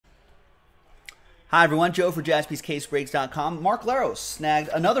Hi, everyone. Joe for JaspysCaseBreaks.com. Mark Laros snagged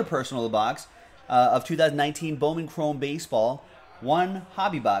another personal box of 2019 Bowman Chrome Baseball. One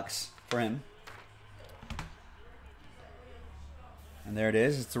hobby box for him. And there it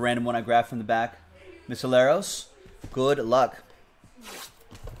is. It's the random one I grabbed from the back. Mr. Laros, good luck.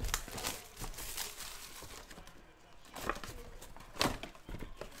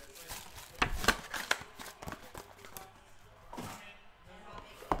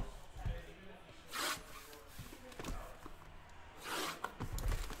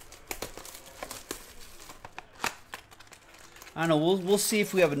 I don't know. We'll see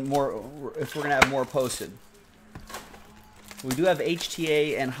if we have more. If we're gonna have more posted. We do have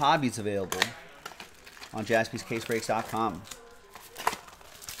HTA and hobbies available on JaspysCaseBreaks.com.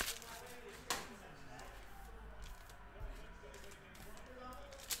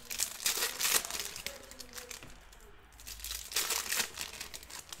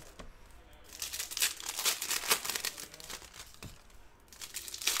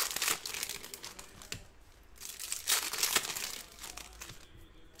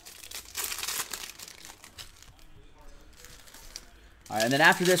 All right, and then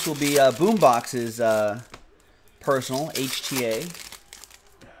after this will be Boombox's personal HTA.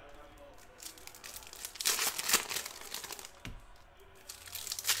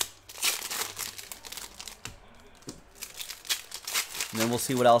 And then we'll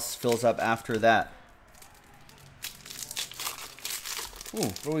see what else fills up after that. Ooh,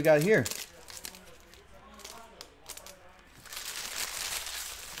 what do we got here?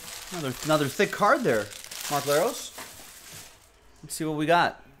 Another thick card there, Mark Laros. Let's see what we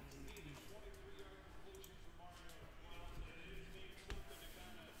got.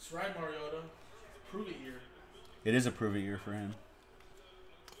 That's right, Mariota. Prove it year. It is a prove it year for him.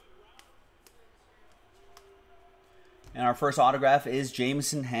 And our first autograph is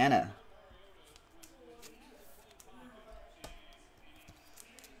Jameson Hannah.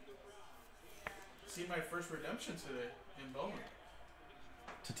 See my first redemption today in Bowman.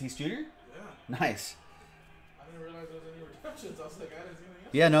 Tatis Jr.? Yeah. Nice. I didn't realize there was any redemptions. I was like, I didn't see anything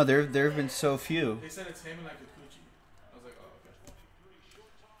else. Yeah, no, there have been so few. They said it's him and like a Coochie. I was like, oh, okay.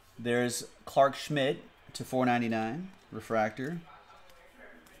 There's Clark Schmidt to 499 refractor.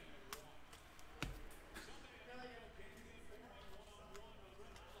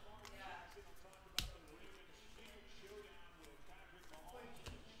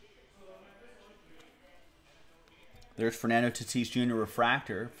 There's Fernando Tatis Jr.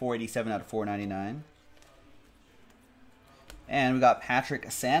 refractor, 487 out of 499. And we got Patrick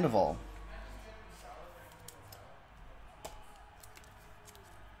Sandoval.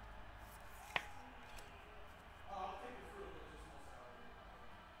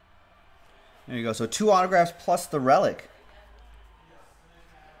 There you go. So 2 autographs plus the relic.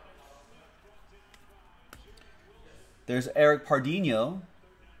 There's Eric Pardinho,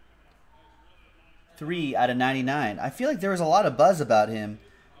 3 out of 99. I feel like there was a lot of buzz about him.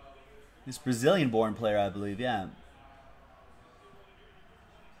 This Brazilian-born player, I believe. Yeah.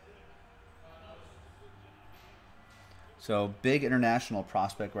 So, big international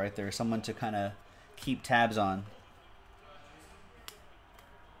prospect right there. Someone to kind of keep tabs on.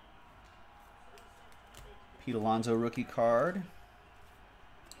 Pete Alonso rookie card.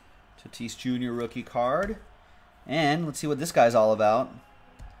 Tatis Jr. rookie card. And let's see what this guy's all about.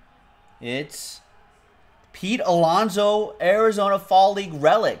 It's Pete Alonso Arizona Fall League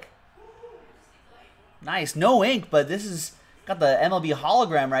relic. Nice. No ink, but this is got the MLB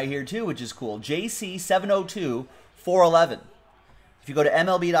hologram right here too, which is cool. JC 702 411. If you go to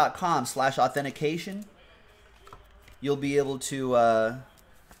MLB.com/authentication, you'll be able to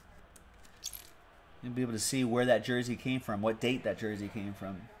see where that jersey came from, what date that jersey came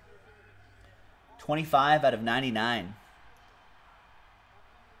from. 25 out of 99.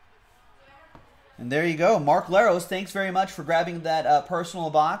 And there you go. Mark Laros, thanks very much for grabbing that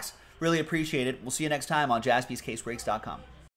personal box. Really appreciate it. We'll see you next time on JaspysCaseBreaks.com.